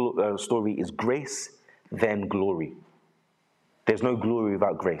gospel story is grace, then glory. There's no glory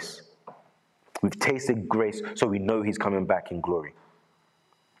without grace. We've tasted grace, so we know he's coming back in glory.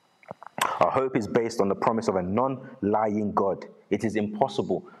 Our hope is based on the promise of a non-lying God. It is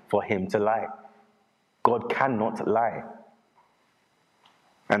impossible for him to lie. God cannot lie.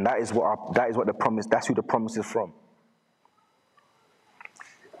 And that is what the promise, that's who the promise is from.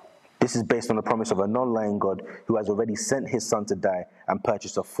 This is based on the promise of a non-lying God who has already sent his son to die and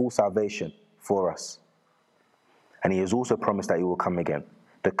purchased a full salvation for us. And he has also promised that he will come again.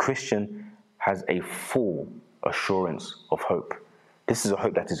 The Christian has a full assurance of hope. This is a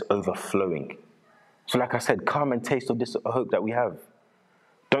hope that is overflowing. So like I said, come and taste of this hope that we have.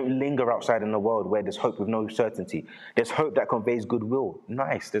 Don't linger outside in the world where there's hope with no certainty. There's hope that conveys goodwill.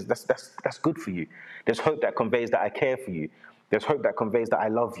 Nice, that's good for you. There's hope that conveys that I care for you. There's hope that conveys that I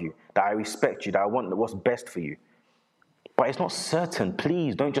love you, that I respect you, that I want what's best for you. But it's not certain.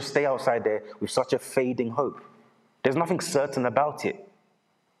 Please don't just stay outside there with such a fading hope. There's nothing certain about it.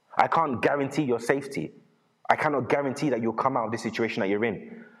 I can't guarantee your safety. I cannot guarantee that you'll come out of this situation that you're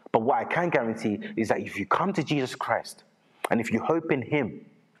in. But what I can guarantee is that if you come to Jesus Christ and if you hope in him,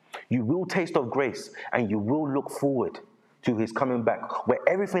 you will taste of grace and you will look forward to his coming back, where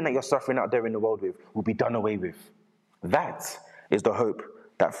everything that you're suffering out there in the world with will be done away with. That is the hope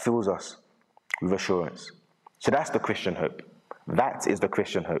that fills us with assurance. So that's the Christian hope. That is the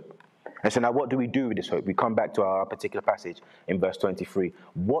Christian hope. And so now what do we do with this hope? We come back to our particular passage in verse 23.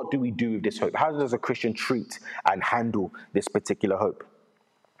 What do we do with this hope? How does a Christian treat and handle this particular hope?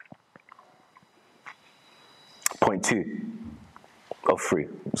 Point 2 of 3.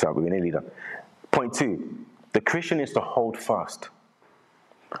 Sorry, we're nearly done. Point 2. The Christian is to hold fast.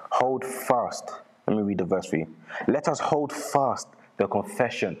 Hold fast. Let me read the verse for you. Let us hold fast the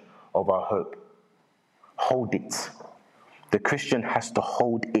confession of our hope. Hold it. The Christian has to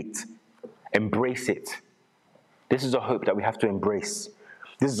hold it. Embrace it. This is a hope that we have to embrace.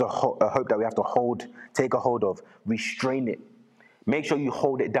 This is a hope that we have to hold, take a hold of, restrain it. Make sure you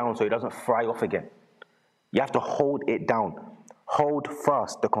hold it down so it doesn't fly off again. You have to hold it down. Hold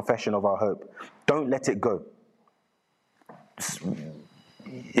fast the confession of our hope. Don't let it go.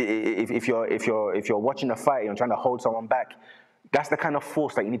 If you're watching a fight and you're trying to hold someone back, that's the kind of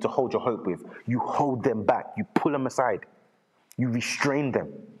force that you need to hold your hope with. You hold them back. You pull them aside. You restrain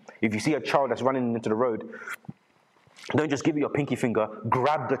them. If you see a child that's running into the road, don't just give it your pinky finger.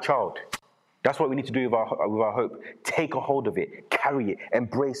 Grab the child. That's what we need to do with our hope. Take a hold of it. Carry it.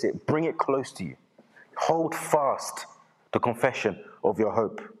 Embrace it. Bring it close to you. Hold fast the confession of your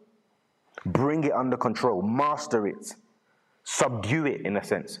hope. Bring it under control. Master it. Subdue it, in a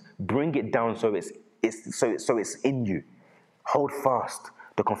sense. Bring it down so it's in you. Hold fast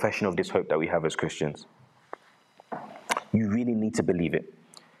the confession of this hope that we have as Christians. You really need to believe it.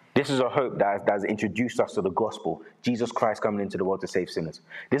 This is a hope that has introduced us to the gospel, Jesus Christ coming into the world to save sinners.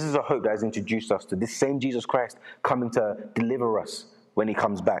 This is a hope that has introduced us to this same Jesus Christ coming to deliver us when he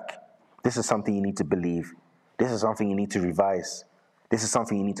comes back. This is something you need to believe. This is something you need to revise. This is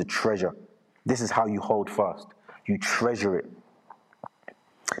something you need to treasure. This is how you hold fast. You treasure it.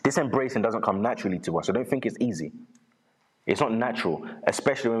 This embracing doesn't come naturally to us. I don't think it's easy. It's not natural,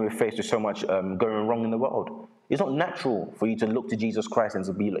 especially when we're faced with so much going wrong in the world. It's not natural for you to look to Jesus Christ and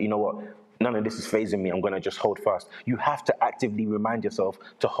to be like, you know what, none of this is fazing me. I'm going to just hold fast. You have to actively remind yourself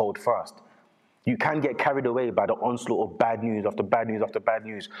to hold fast. You can get carried away by the onslaught of bad news after bad news after bad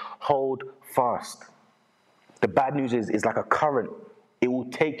news. Hold fast. The bad news is like a current. It will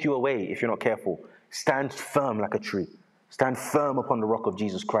take you away if you're not careful. Stand firm like a tree. Stand firm upon the rock of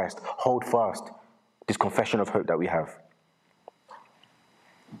Jesus Christ. Hold fast this confession of hope that we have.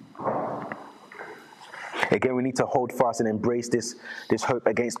 Again, we need to hold fast and embrace this hope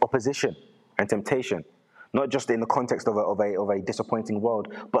against opposition and temptation. Not just in the context of a disappointing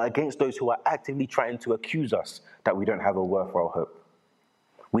world, but against those who are actively trying to accuse us that we don't have a worthwhile hope.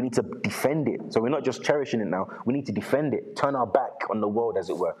 We need to defend it. So we're not just cherishing it now. We need to defend it, turn our back on the world, as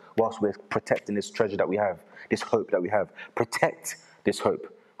it were, whilst we're protecting this treasure that we have, this hope that we have. Protect this hope,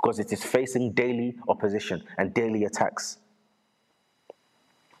 because it is facing daily opposition and daily attacks.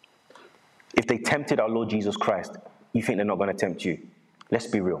 If they tempted our Lord Jesus Christ, you think they're not going to tempt you? Let's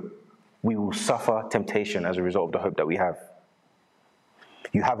be real. We will suffer temptation as a result of the hope that we have.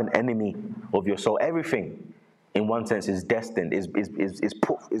 You have an enemy of your soul. Everything, in one sense, is destined, is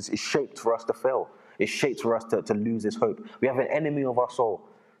shaped for us to fail. It's shaped for us to lose this hope. We have an enemy of our soul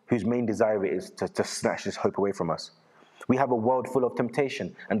whose main desire is to snatch this hope away from us. We have a world full of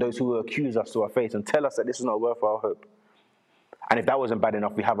temptation and those who will accuse us to our face and tell us that this is not worth our hope. And if that wasn't bad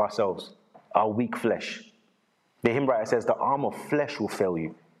enough, we have ourselves, our weak flesh. The hymn writer says the arm of flesh will fail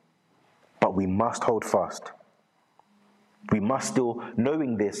you, but we must hold fast. We must still,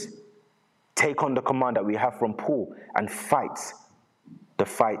 knowing this, take on the command that we have from Paul and fight the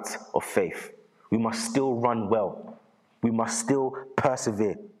fight of faith. We must still run well. We must still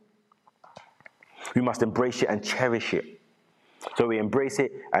persevere. We must embrace it and cherish it. So we embrace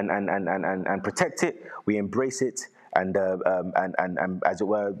it and protect it. We embrace it and as it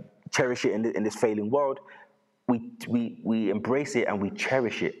were, cherish it in this failing world. We embrace it and we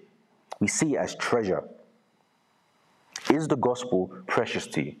cherish it. We see it as treasure. Is the gospel precious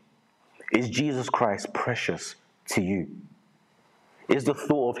to you? Is Jesus Christ precious to you? Is the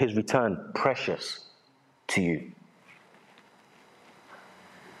thought of his return precious to you?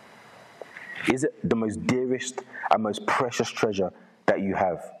 Is it the most dearest and most precious treasure that you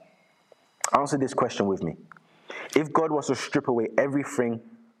have? Answer this question with me. If God was to strip away everything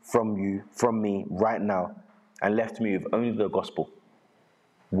from you, from me right now, and left me with only the gospel,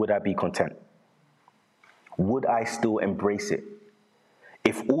 would I be content? Would I still embrace it?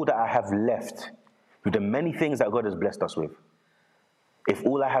 If all that I have left, with the many things that God has blessed us with, if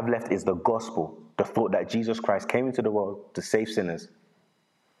all I have left is the gospel, the thought that Jesus Christ came into the world to save sinners,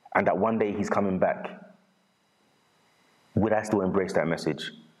 and that one day he's coming back, would I still embrace that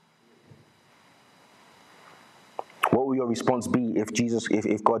message? What will your response be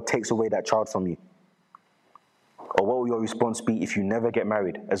if God takes away that child from you? Or what will your response be if you never get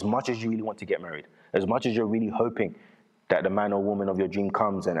married? As much as you really want to get married, as much as you're really hoping that the man or woman of your dream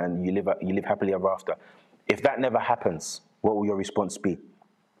comes and you live happily ever after. If that never happens, what will your response be?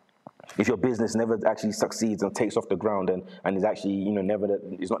 If your business never actually succeeds and takes off the ground and is actually,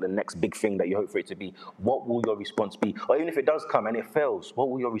 is not the next big thing that you hope for it to be, what will your response be? Or even if it does come and it fails, what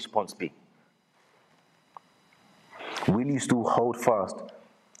will your response be? Will you still hold fast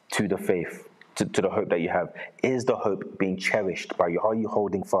to the faith, to the hope that you have? Is the hope being cherished by you? Are you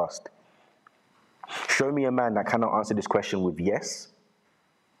holding fast? Show me a man that cannot answer this question with yes.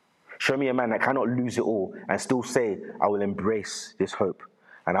 Show me a man that cannot lose it all and still say, I will embrace this hope.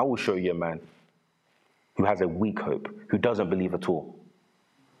 And I will show you a man who has a weak hope, who doesn't believe at all.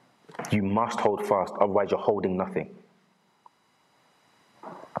 You must hold fast, otherwise you're holding nothing.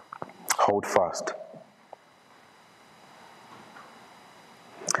 Hold fast.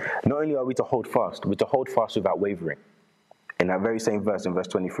 Not only are we to hold fast, we're to hold fast without wavering. In that very same verse, in verse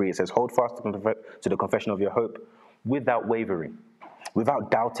 23, it says, hold fast to the confession of your hope without wavering, without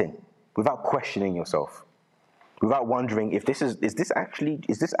doubting, without questioning yourself, without wondering if is this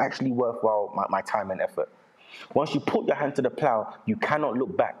actually worthwhile my time and effort. Once you put your hand to the plow, you cannot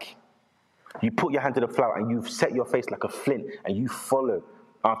look back. You put your hand to the plow and you've set your face like a flint and you follow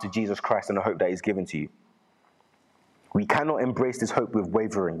after Jesus Christ and the hope that He's given to you. We cannot embrace this hope with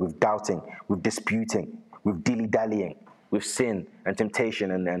wavering, with doubting, with disputing, with dilly-dallying, with sin and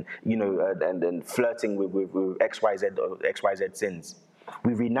temptation and flirting with XYZ sins.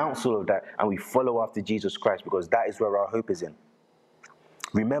 We renounce all of that and we follow after Jesus Christ because that is where our hope is in.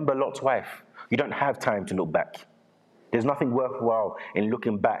 Remember Lot's wife. You don't have time to look back. There's nothing worthwhile in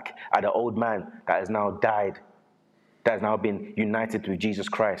looking back at an old man that has now died, that has now been united with Jesus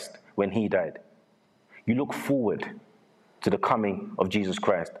Christ when he died. You look forward to the coming of Jesus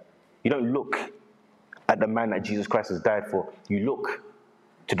Christ. You don't look at the man that Jesus Christ has died for. You look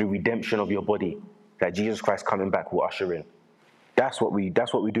to the redemption of your body that Jesus Christ coming back will usher in. That's what we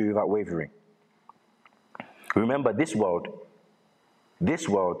do without wavering. Remember, this world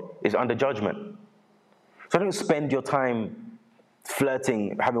is under judgment. So don't spend your time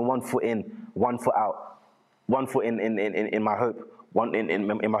flirting, having one foot in, one foot out, one foot in my hope, one in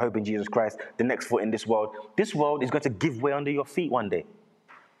my hope in Jesus Christ, the next foot in this world. This world is going to give way under your feet one day.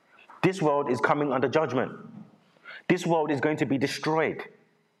 This world is coming under judgment. This world is going to be destroyed.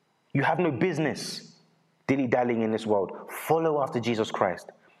 You have no business dilly-dallying in this world. Follow after Jesus Christ.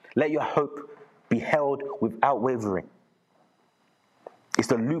 Let your hope be held without wavering. It's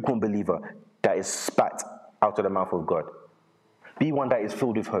the lukewarm believer that is spat out of the mouth of God. Be one that is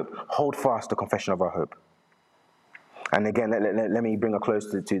filled with hope. Hold fast the confession of our hope. And again, let me bring a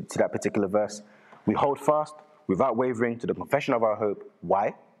close to that particular verse. We hold fast without wavering to the confession of our hope.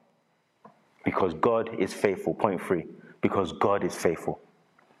 Why? Because God is faithful. Point 3. Because God is faithful.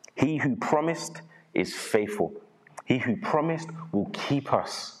 He who promised is faithful. He who promised will keep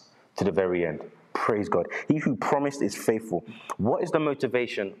us to the very end. Praise God. He who promised is faithful. What is the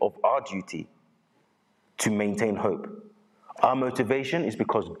motivation of our duty to maintain hope? Our motivation is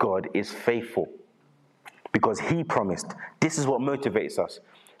because God is faithful. Because He promised. This is what motivates us.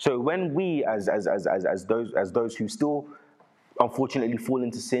 So when we, as those who still unfortunately fall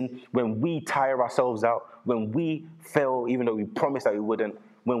into sin, when we tire ourselves out, when we fail even though we promised that we wouldn't,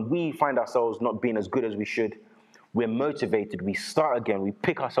 when we find ourselves not being as good as we should, we're motivated, we start again, we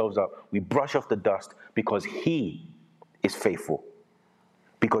pick ourselves up, we brush off the dust because He is faithful.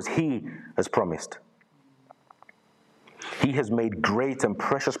 Because He has promised. He has made great and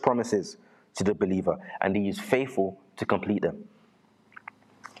precious promises to the believer, and He is faithful to complete them.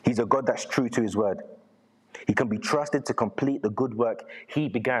 He's a God that's true to His word. He can be trusted to complete the good work He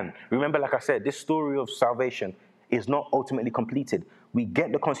began. Remember, like I said, this story of salvation is not ultimately completed. We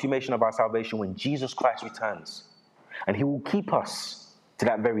get the consummation of our salvation when Jesus Christ returns. And He will keep us to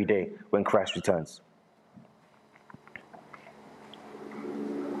that very day when Christ returns.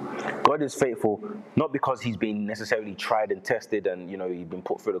 God is faithful, not because He's been necessarily tried and tested and, He's been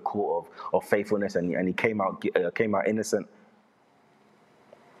put through the court of faithfulness and He came out innocent.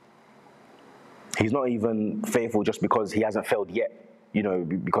 He's not even faithful just because He hasn't failed yet,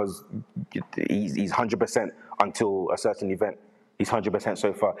 because he's 100% until a certain event. He's 100%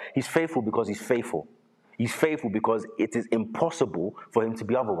 so far. He's faithful because He's faithful. He's faithful because it is impossible for Him to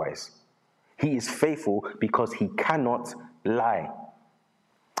be otherwise. He is faithful because He cannot lie.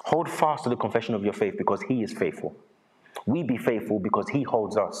 Hold fast to the confession of your faith because He is faithful. We be faithful because He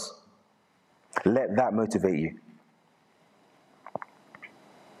holds us. Let that motivate you.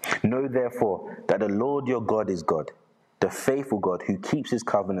 Know therefore that the Lord your God is God, the faithful God who keeps His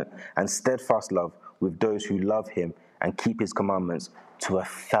covenant and steadfast love with those who love him and keep his commandments to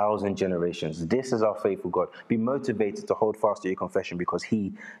 1,000 generations. This is our faithful God. Be motivated to hold fast to your confession because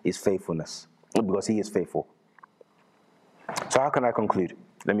he is faithfulness, because he is faithful. So how can I conclude?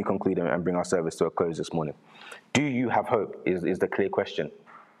 Let me conclude and bring our service to a close this morning. Do you have hope is the clear question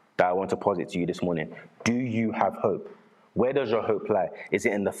that I want to posit to you this morning. Do you have hope? Where does your hope lie? Is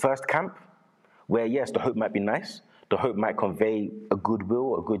it in the first camp, where, yes, the hope might be nice, the hope might convey a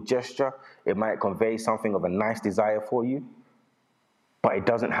goodwill, a good gesture, it might convey something of a nice desire for you, but it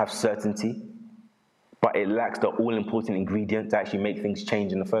doesn't have certainty, but it lacks the all-important ingredient to actually make things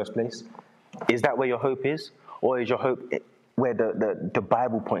change in the first place? Is that where your hope is? Or is your hope where the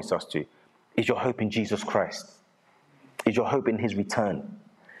Bible points us to? Is your hope in Jesus Christ? Is your hope in his return?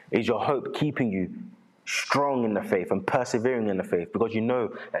 Is your hope keeping you strong in the faith and persevering in the faith? Because you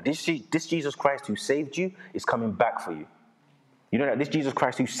know that this Jesus Christ who saved you is coming back for you. You know that this Jesus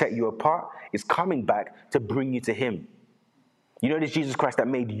Christ who set you apart is coming back to bring you to him. You know this Jesus Christ that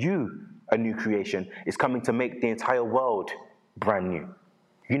made you a new creation is coming to make the entire world brand new.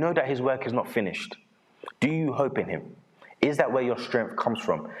 You know that his work is not finished. Do you hope in him? Is that where your strength comes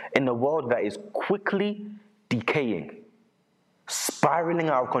from? In a world that is quickly decaying, spiraling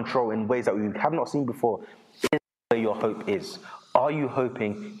out of control in ways that we have not seen before, is that where your hope is? Are you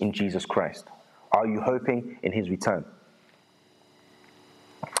hoping in Jesus Christ? Are you hoping in his return?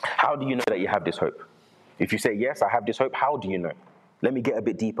 How do you know that you have this hope? If you say, yes, I have this hope, how do you know? Let me get a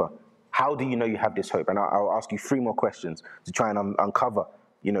bit deeper. How do you know you have this hope? And I'll ask you 3 more questions to try and uncover,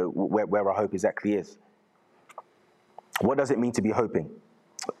 where our hope exactly is. What does it mean to be hoping?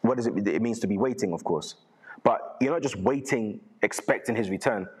 What does it mean? It means to be waiting, of course. But you're not just waiting, expecting his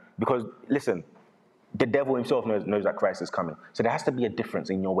return. Because, listen, the devil himself knows that Christ is coming. So there has to be a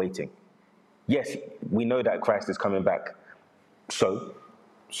difference in your waiting. Yes, we know that Christ is coming back. So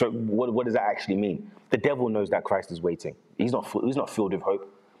what does that actually mean? The devil knows that Christ is waiting. He's not filled with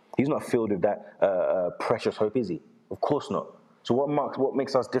hope. He's not filled with that precious hope, is he? Of course not. So what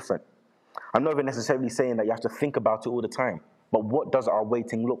makes us different? I'm not even necessarily saying that you have to think about it all the time, but what does our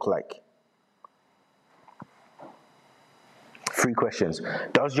waiting look like? 3 questions.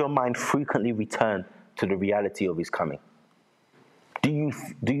 Does your mind frequently return to the reality of his coming? Do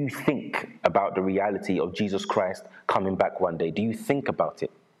you think about the reality of Jesus Christ coming back one day? Do you think about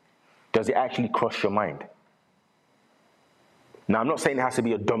it? Does it actually cross your mind? Now, I'm not saying it has to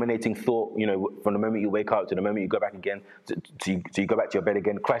be a dominating thought, from the moment you wake up to the moment you go back again, to you go back to your bed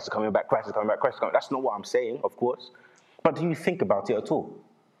again, Christ is coming back, Christ is coming back, Christ is coming back. That's not what I'm saying, of course. But do you think about it at all?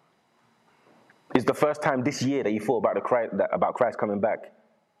 Is the first time this year that you thought about Christ coming back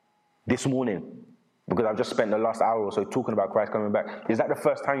this morning? Because I've just spent the last hour or so talking about Christ coming back. Is that the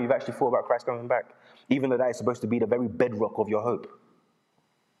first time you've actually thought about Christ coming back? Even though that is supposed to be the very bedrock of your hope.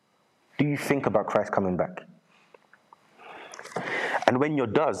 Do you think about Christ coming back? And when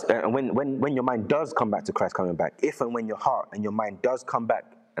when your mind does come back to Christ coming back, if and when your heart and your mind does come back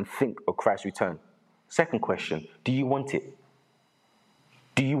and think of Christ's return, second question, do you want it?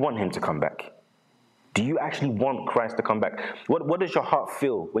 Do you want him to come back? Do you actually want Christ to come back? What does your heart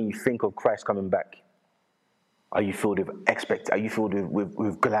feel when you think of Christ coming back? Are you filled with Are you filled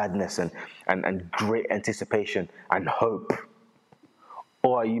with gladness and great anticipation and hope?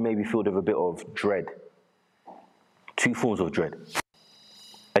 Or are you maybe filled with a bit of dread? 2 forms of dread.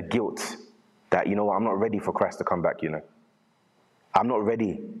 A guilt that, I'm not ready for Christ to come back, I'm not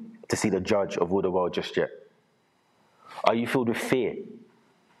ready to see the judge of all the world just yet. Are you filled with fear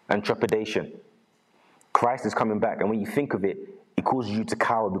and trepidation? Christ is coming back, and when you think of it, it causes you to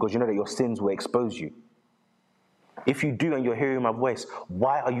cower because you know that your sins will expose you. If you do and you're hearing my voice,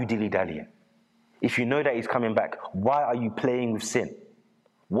 why are you dilly-dallying? If you know that he's coming back, why are you playing with sin?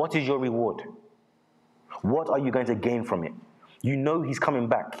 What is your reward? What are you going to gain from it? You know he's coming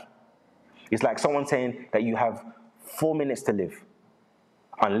back. It's like someone saying that you have 4 minutes to live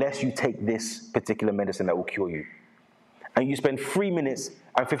unless you take this particular medicine that will cure you. And you spend 3 minutes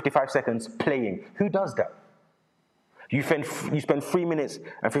and 55 seconds playing. Who does that? You spend 3 minutes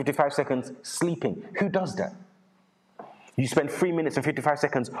and 55 seconds sleeping. Who does that? You spend 3 minutes and 55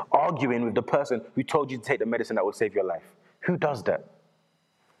 seconds arguing with the person who told you to take the medicine that will save your life. Who does that?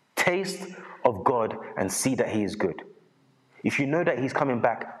 Taste of God and see that he is good. If you know that he's coming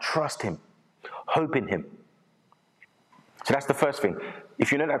back, trust him. Hope in him. So that's the first thing.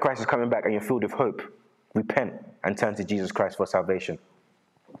 If you know that Christ is coming back and you're filled with hope, repent and turn to Jesus Christ for salvation.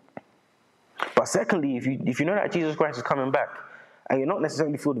 But secondly, if you know that Jesus Christ is coming back and you're not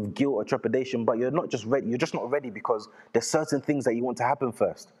necessarily filled with guilt or trepidation, but you're not just ready, you're just not ready because there's certain things that you want to happen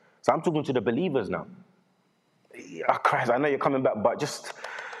first. So I'm talking to the believers now. Christ, I know you're coming back, but just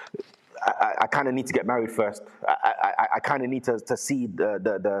I kind of need to get married first. I kind of need to see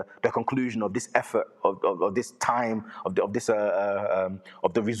the conclusion of this effort, of this time, of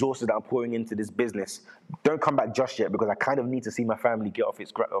the resources that I'm pouring into this business. Don't come back just yet, because I kind of need to see my family get off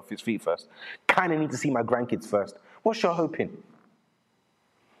its feet first. Kind of need to see my grandkids first. What's your hope in?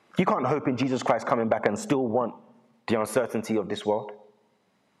 You can't hope in Jesus Christ coming back and still want the uncertainty of this world.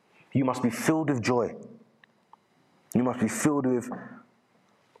 You must be filled with joy. You must be filled with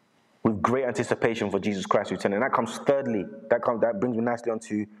great anticipation for Jesus Christ returning. And that comes thirdly. That brings me nicely on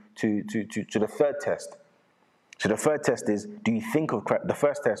to the third test. So the third test is, do you think of Christ? The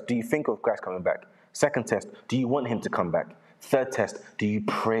first test, do you think of Christ coming back? Second test, do you want him to come back? Third test, do you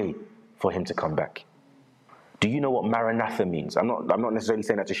pray for him to come back? Do you know what Maranatha means? I'm not necessarily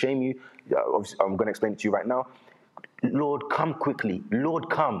saying that to shame you. Obviously, I'm going to explain it to you right now. Lord, come quickly. Lord,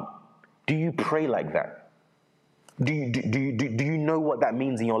 come. Do you pray like that? Do you know what that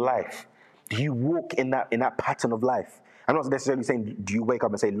means in your life? Do you walk in that pattern of life? I'm not necessarily saying, do you wake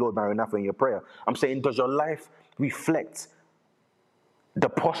up and say, Lord, Maranatha in your prayer? I'm saying, does your life reflect the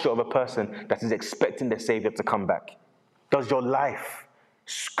posture of a person that is expecting their Savior to come back? Does your life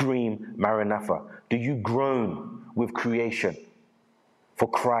scream Maranatha? Do you groan with creation for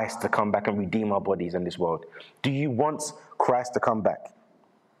Christ to come back and redeem our bodies in this world? Do you want Christ to come back?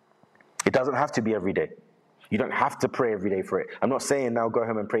 It doesn't have to be every day. You don't have to pray every day for it. I'm not saying now go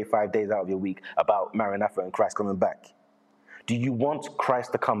home and pray 5 days out of your week about Maranatha and Christ coming back. Do you want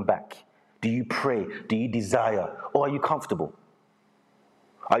Christ to come back? Do you pray? Do you desire? Or are you comfortable?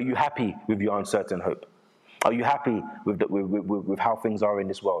 Are you happy with your uncertain hope? Are you happy with how things are in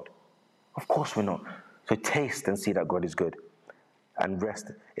this world? Of course we're not. So taste and see that God is good, and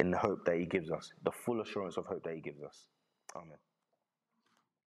rest in the hope that he gives us, the full assurance of hope that he gives us. Amen.